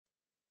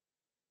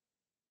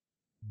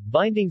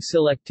Binding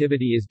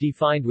selectivity is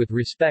defined with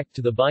respect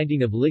to the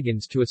binding of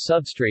ligands to a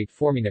substrate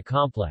forming a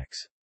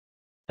complex.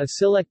 A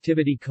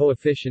selectivity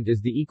coefficient is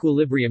the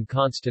equilibrium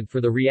constant for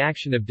the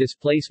reaction of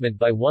displacement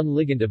by one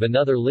ligand of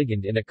another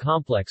ligand in a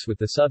complex with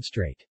the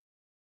substrate.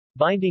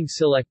 Binding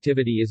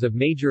selectivity is of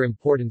major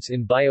importance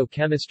in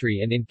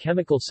biochemistry and in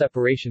chemical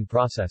separation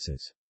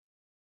processes.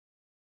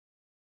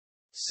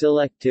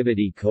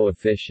 Selectivity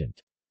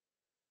coefficient.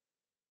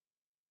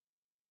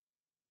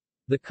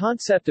 The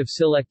concept of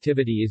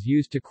selectivity is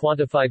used to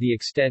quantify the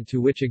extent to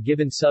which a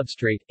given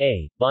substrate,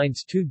 A,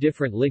 binds two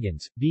different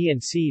ligands, B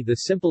and C. The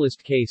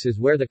simplest case is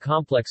where the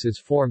complexes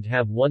formed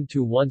have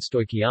 1-to-1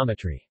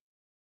 stoichiometry.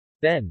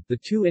 Then, the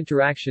two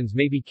interactions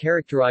may be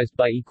characterized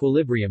by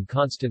equilibrium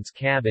constants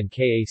Cab and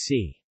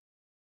Kac.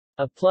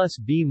 A plus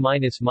B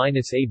minus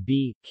minus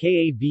AB,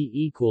 Kab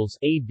equals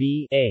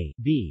AB A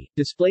B,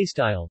 display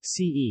style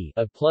CE,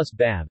 A plus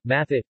BAB,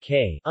 mathet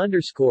K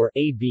underscore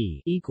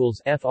AB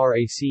equals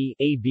FRAC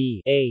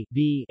AB A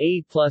B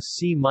A plus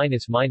C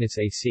minus minus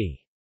AC.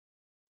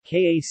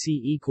 KAC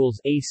equals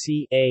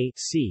AC A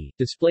C,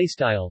 display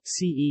style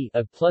CE,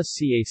 A plus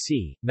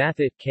CAC,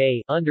 mathet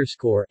K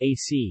underscore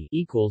AC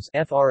equals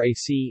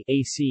FRAC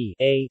AC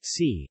A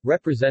C,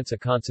 represents a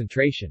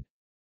concentration.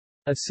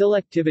 A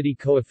selectivity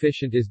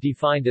coefficient is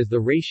defined as the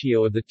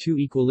ratio of the two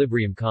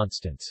equilibrium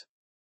constants.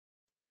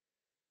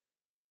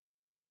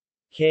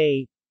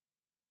 K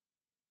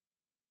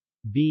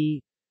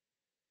B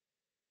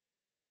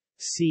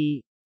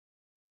C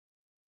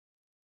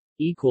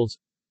equals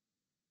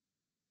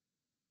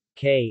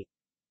K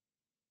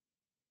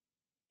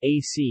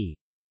AC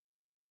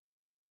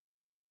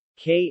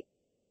K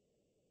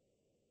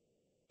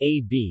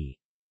AB.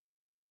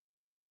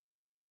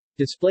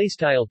 Display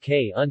style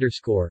K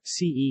underscore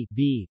CE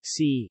B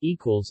C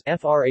equals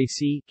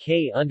FRAC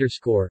K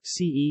underscore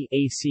CE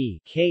AC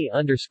K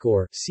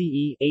underscore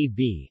CE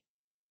AB.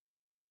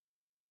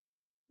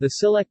 The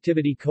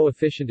selectivity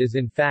coefficient is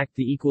in fact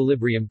the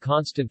equilibrium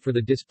constant for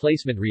the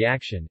displacement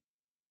reaction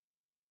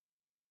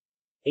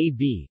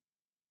AB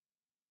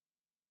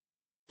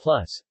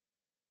plus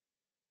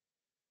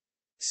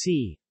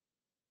C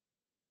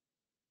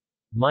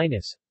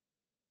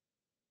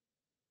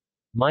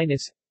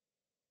minus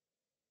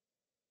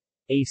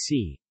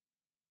AC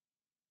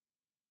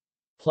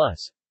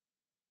plus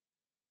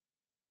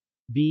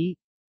B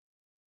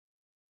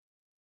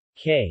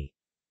K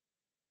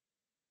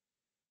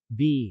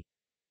B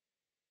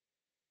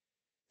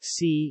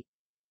C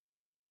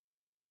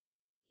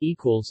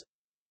equals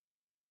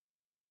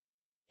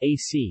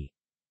AC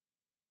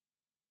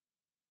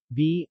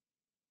B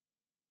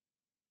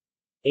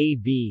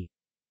AB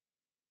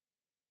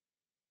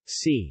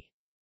C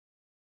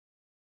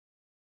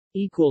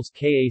equals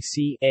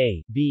KAC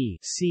A B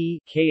C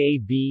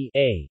KAB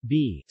A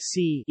B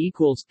C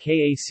equals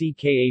KAC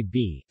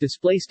KAB.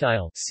 Display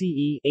style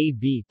CE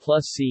AB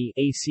plus C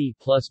AC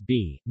plus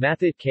B.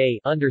 Mathet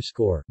K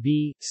underscore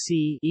B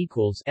C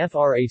equals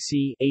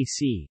FRAC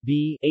AC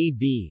B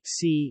AB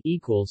C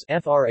equals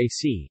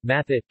FRAC.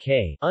 Mathet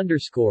K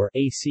underscore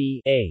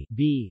AC A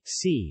B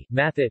C.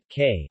 Mathet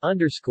K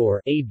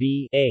underscore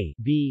AB A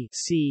B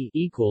C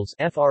equals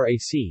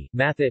FRAC.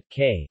 Mathet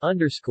K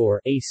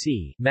underscore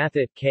AC.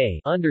 Mathet K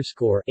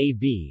underscore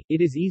AB. It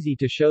is easy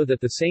to show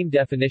that the same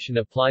definition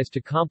applies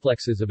to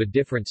complexes of a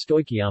different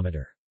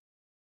stoichiometer.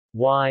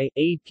 Y,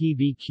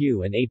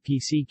 APBQ and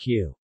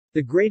APCQ.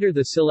 The greater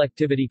the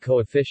selectivity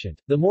coefficient,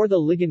 the more the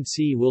ligand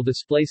C will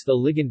displace the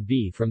ligand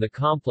B from the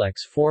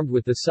complex formed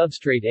with the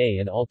substrate A.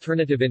 An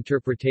alternative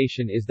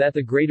interpretation is that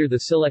the greater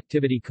the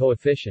selectivity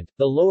coefficient,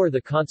 the lower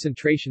the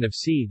concentration of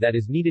C that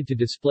is needed to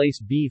displace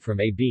B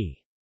from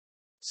AB.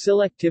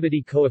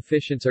 Selectivity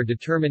coefficients are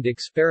determined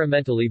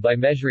experimentally by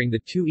measuring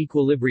the two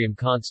equilibrium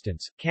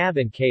constants, Cab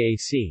and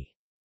Kac.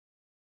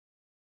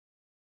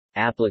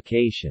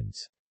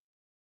 Applications.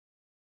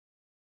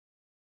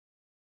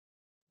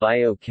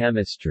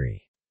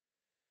 Biochemistry.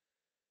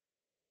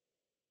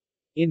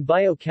 In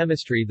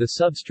biochemistry, the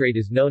substrate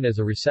is known as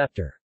a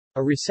receptor.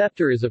 A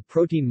receptor is a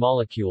protein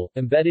molecule,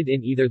 embedded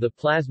in either the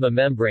plasma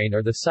membrane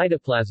or the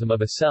cytoplasm of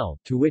a cell,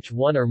 to which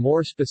one or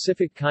more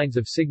specific kinds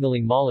of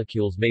signaling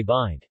molecules may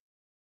bind.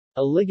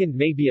 A ligand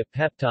may be a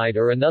peptide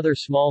or another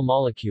small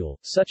molecule,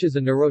 such as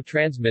a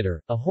neurotransmitter,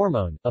 a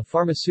hormone, a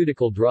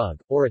pharmaceutical drug,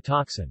 or a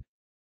toxin.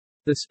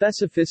 The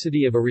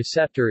specificity of a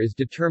receptor is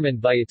determined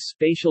by its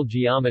spatial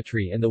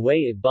geometry and the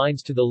way it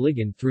binds to the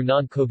ligand through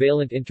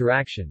non-covalent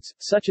interactions,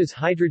 such as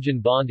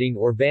hydrogen bonding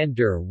or van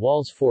der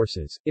Waals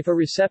forces. If a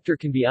receptor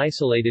can be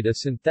isolated, a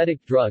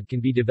synthetic drug can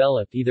be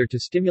developed either to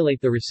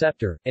stimulate the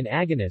receptor, an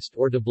agonist,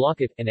 or to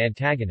block it, an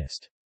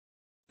antagonist.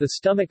 The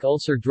stomach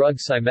ulcer drug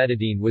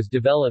cimetidine was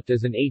developed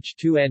as an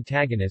H2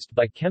 antagonist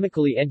by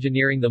chemically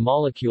engineering the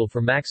molecule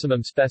for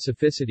maximum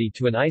specificity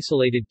to an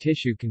isolated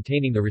tissue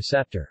containing the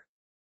receptor.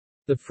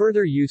 The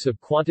further use of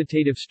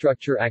quantitative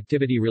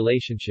structure-activity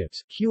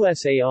relationships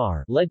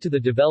 (QSAR) led to the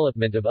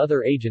development of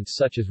other agents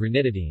such as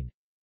ranitidine.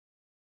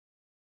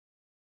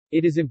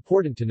 It is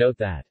important to note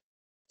that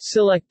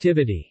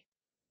selectivity,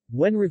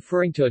 when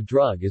referring to a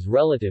drug, is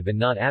relative and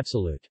not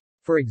absolute.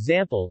 For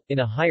example, in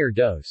a higher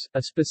dose,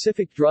 a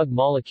specific drug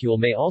molecule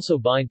may also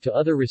bind to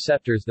other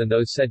receptors than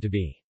those said to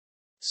be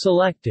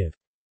selective.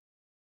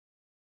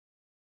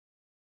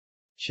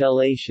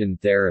 Chelation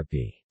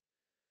therapy.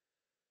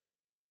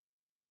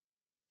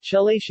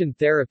 Chelation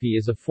therapy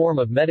is a form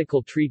of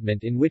medical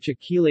treatment in which a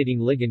chelating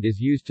ligand is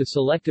used to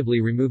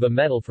selectively remove a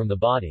metal from the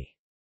body.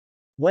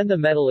 When the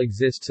metal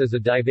exists as a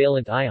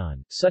divalent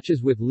ion, such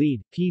as with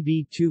lead,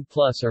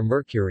 Pb2+, or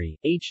mercury,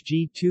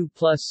 Hg2+,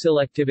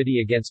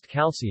 selectivity against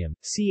calcium,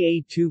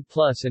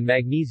 Ca2+, and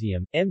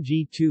magnesium,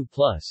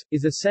 Mg2+,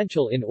 is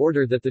essential in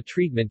order that the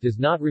treatment does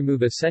not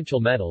remove essential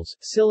metals.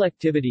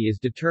 Selectivity is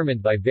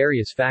determined by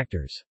various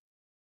factors.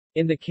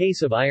 In the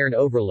case of iron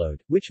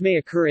overload, which may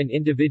occur in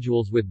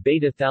individuals with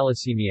beta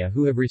thalassemia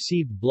who have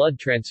received blood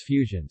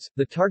transfusions,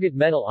 the target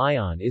metal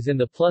ion is in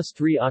the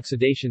 +3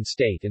 oxidation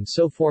state and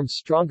so forms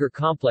stronger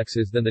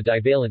complexes than the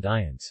divalent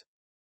ions.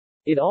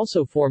 It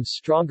also forms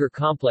stronger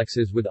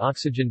complexes with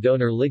oxygen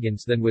donor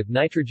ligands than with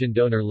nitrogen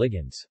donor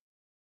ligands.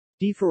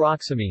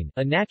 Deferoxamine,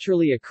 a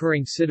naturally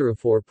occurring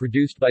siderophore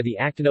produced by the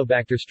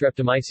Actinobacter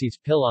streptomyces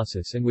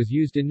pilosus and was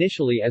used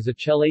initially as a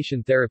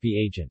chelation therapy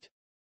agent.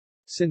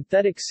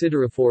 Synthetic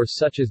siderophores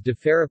such as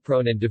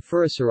deferoprone and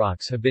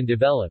deferocerox have been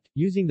developed,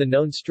 using the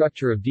known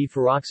structure of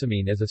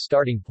deferoxamine as a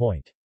starting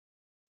point.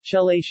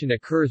 Chelation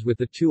occurs with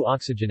the two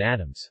oxygen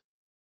atoms.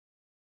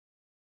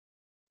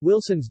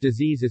 Wilson's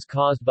disease is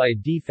caused by a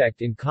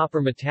defect in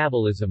copper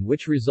metabolism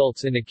which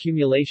results in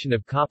accumulation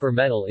of copper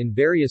metal in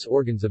various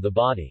organs of the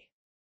body.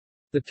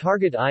 The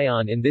target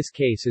ion in this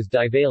case is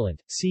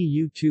divalent,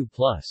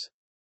 Cu2+.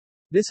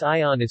 This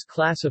ion is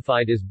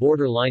classified as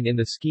borderline in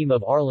the scheme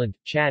of Arland,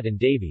 Chad and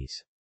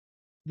Davies.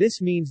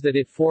 This means that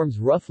it forms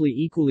roughly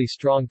equally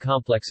strong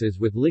complexes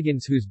with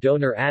ligands whose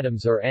donor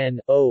atoms are N,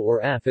 O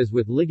or F as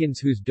with ligands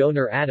whose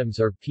donor atoms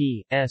are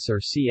P, S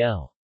or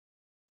Cl.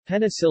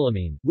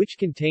 Penicillamine, which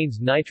contains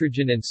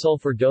nitrogen and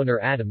sulfur donor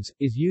atoms,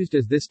 is used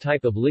as this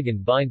type of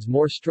ligand binds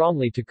more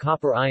strongly to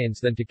copper ions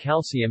than to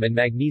calcium and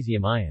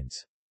magnesium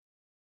ions.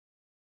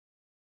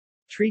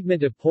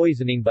 Treatment of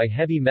poisoning by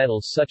heavy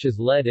metals such as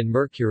lead and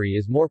mercury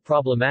is more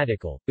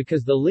problematical,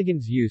 because the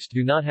ligands used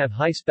do not have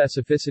high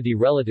specificity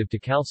relative to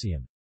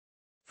calcium.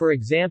 For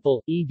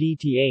example,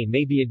 EDTA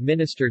may be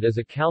administered as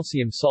a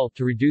calcium salt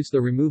to reduce the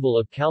removal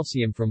of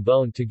calcium from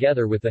bone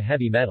together with the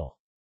heavy metal.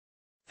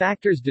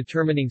 Factors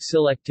determining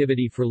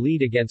selectivity for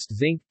lead against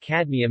zinc,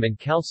 cadmium and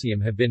calcium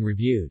have been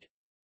reviewed.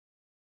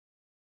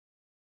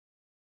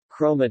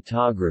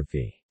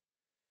 Chromatography.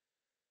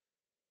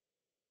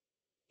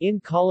 In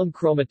column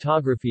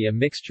chromatography, a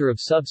mixture of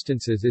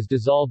substances is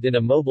dissolved in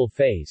a mobile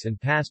phase and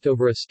passed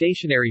over a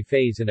stationary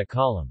phase in a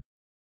column.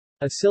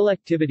 A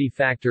selectivity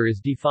factor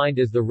is defined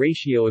as the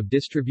ratio of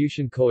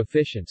distribution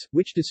coefficients,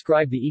 which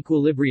describe the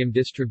equilibrium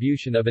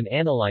distribution of an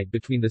analyte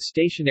between the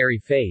stationary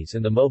phase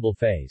and the mobile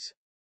phase.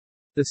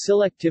 The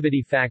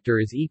selectivity factor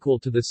is equal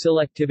to the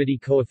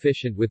selectivity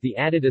coefficient with the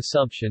added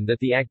assumption that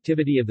the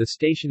activity of the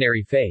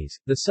stationary phase,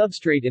 the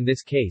substrate in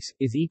this case,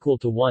 is equal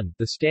to 1,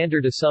 the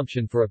standard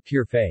assumption for a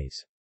pure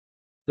phase.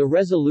 The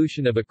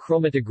resolution of a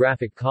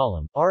chromatographic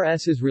column,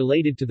 Rs, is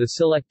related to the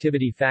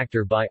selectivity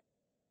factor by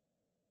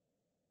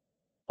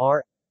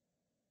R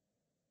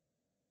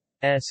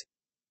S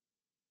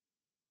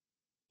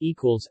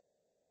equals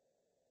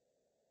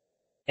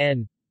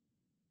N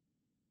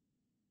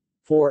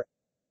for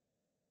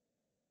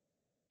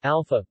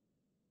alpha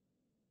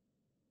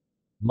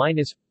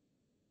minus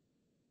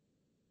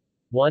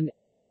 1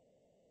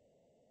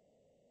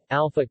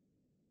 alpha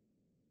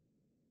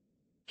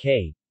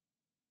K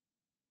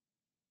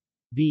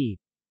B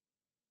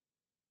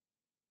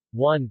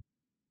 1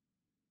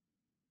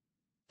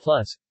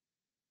 plus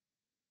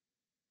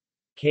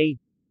K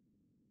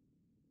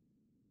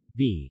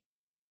B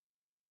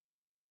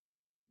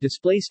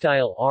display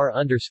style R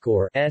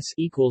underscore S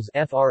equals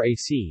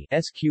frac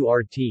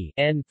sqrt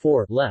N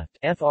 4 left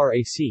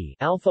frac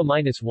alpha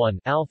minus 1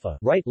 alpha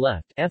right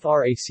left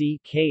frac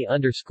K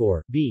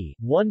underscore B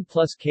 1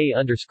 plus K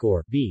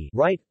underscore B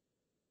right,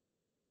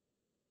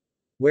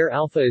 where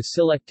alpha is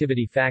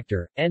selectivity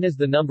factor, N is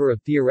the number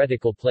of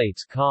theoretical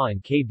plates Ka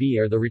and Kb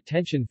are the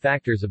retention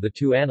factors of the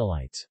two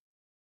analytes.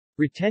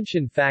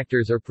 Retention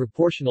factors are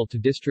proportional to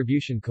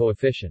distribution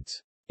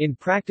coefficients. In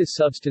practice,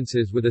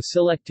 substances with a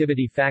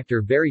selectivity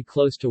factor very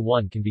close to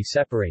 1 can be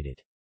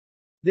separated.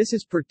 This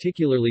is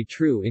particularly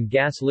true in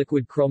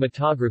gas-liquid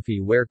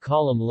chromatography where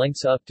column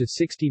lengths up to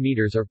 60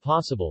 meters are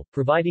possible,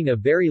 providing a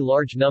very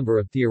large number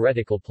of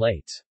theoretical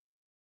plates.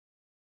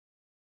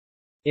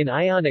 In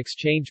ion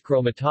exchange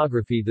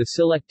chromatography, the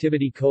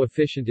selectivity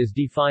coefficient is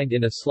defined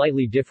in a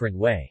slightly different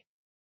way.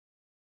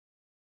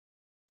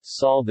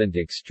 Solvent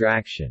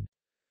extraction.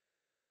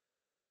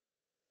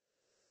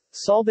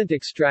 Solvent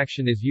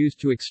extraction is used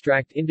to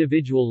extract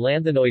individual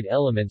lanthanoid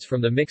elements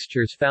from the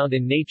mixtures found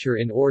in nature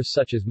in ores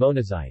such as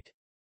monazite.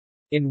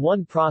 In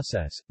one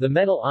process, the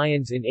metal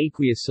ions in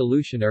aqueous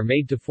solution are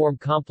made to form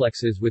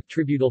complexes with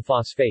tributyl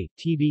phosphate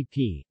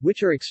 (TBP),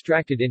 which are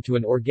extracted into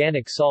an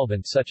organic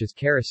solvent such as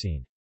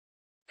kerosene.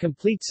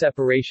 Complete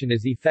separation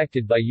is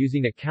effected by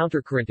using a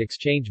countercurrent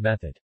exchange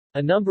method.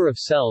 A number of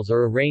cells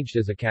are arranged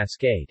as a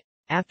cascade.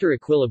 After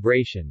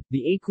equilibration,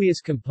 the aqueous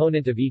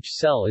component of each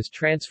cell is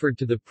transferred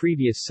to the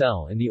previous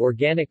cell and the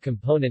organic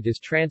component is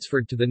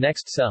transferred to the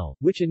next cell,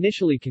 which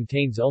initially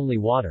contains only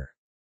water.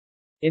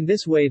 In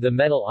this way the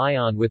metal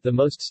ion with the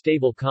most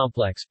stable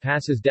complex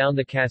passes down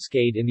the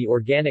cascade in the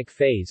organic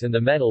phase and the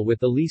metal with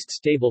the least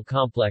stable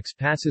complex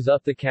passes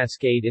up the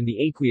cascade in the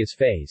aqueous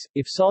phase.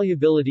 If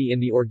solubility in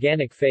the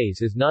organic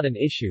phase is not an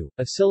issue,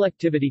 a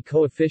selectivity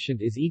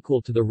coefficient is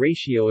equal to the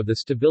ratio of the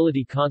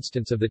stability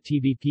constants of the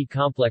TBP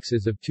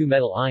complexes of two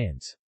metal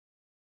ions.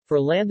 For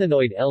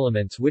lanthanoid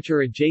elements which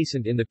are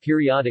adjacent in the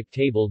periodic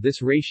table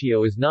this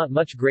ratio is not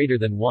much greater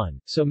than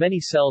 1, so many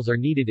cells are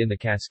needed in the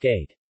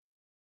cascade.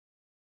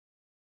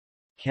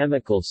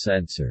 Chemical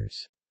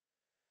sensors.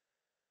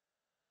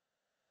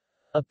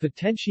 A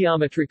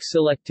potentiometric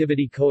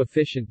selectivity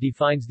coefficient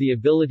defines the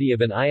ability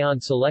of an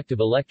ion-selective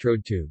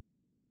electrode to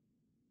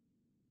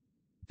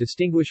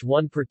distinguish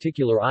one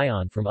particular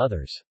ion from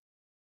others.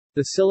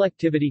 The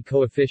selectivity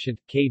coefficient,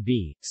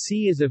 Kb,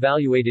 C is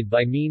evaluated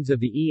by means of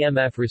the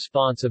EMF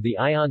response of the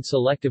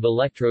ion-selective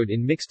electrode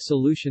in mixed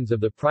solutions of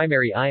the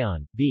primary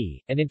ion,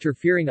 B, and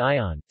interfering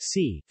ion,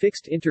 C,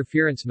 fixed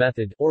interference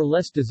method, or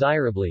less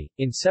desirably,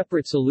 in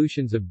separate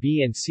solutions of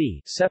B and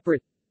C,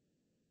 separate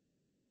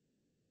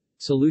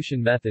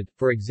solution method.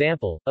 For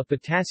example, a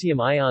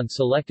potassium ion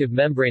selective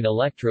membrane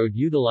electrode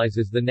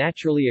utilizes the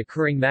naturally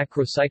occurring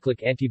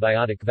macrocyclic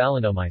antibiotic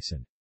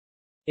valinomycin.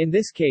 In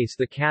this case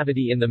the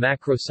cavity in the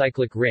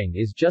macrocyclic ring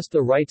is just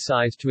the right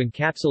size to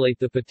encapsulate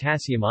the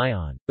potassium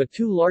ion, but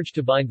too large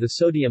to bind the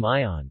sodium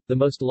ion, the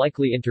most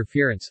likely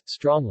interference,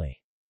 strongly.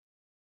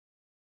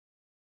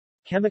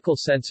 Chemical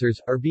sensors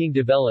are being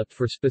developed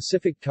for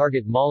specific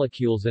target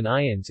molecules and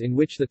ions in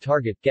which the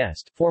target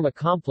guest form a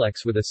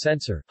complex with a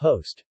sensor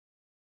host.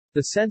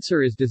 The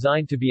sensor is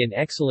designed to be an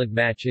excellent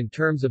match in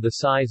terms of the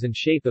size and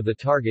shape of the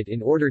target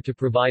in order to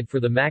provide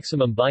for the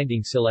maximum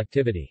binding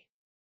selectivity.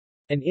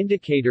 An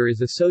indicator is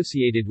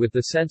associated with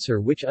the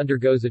sensor which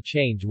undergoes a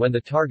change when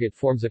the target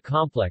forms a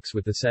complex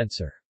with the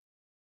sensor.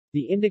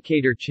 The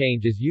indicator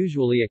change is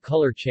usually a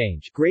color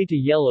change, gray to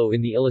yellow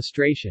in the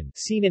illustration,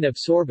 seen in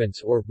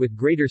absorbance or, with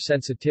greater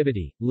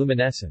sensitivity,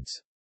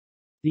 luminescence.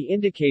 The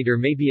indicator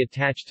may be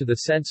attached to the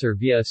sensor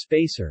via a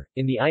spacer,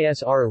 in the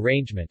ISR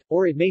arrangement,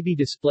 or it may be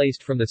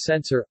displaced from the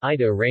sensor,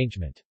 IDA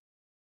arrangement.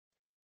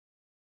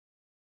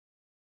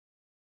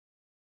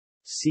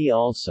 See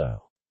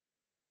also: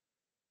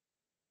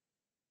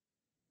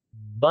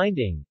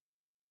 binding,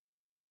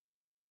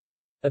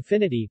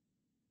 affinity,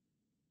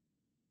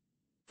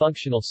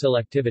 functional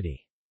selectivity.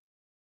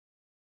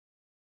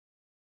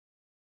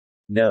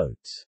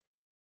 Notes.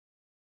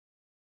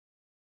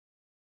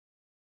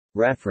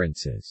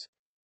 References.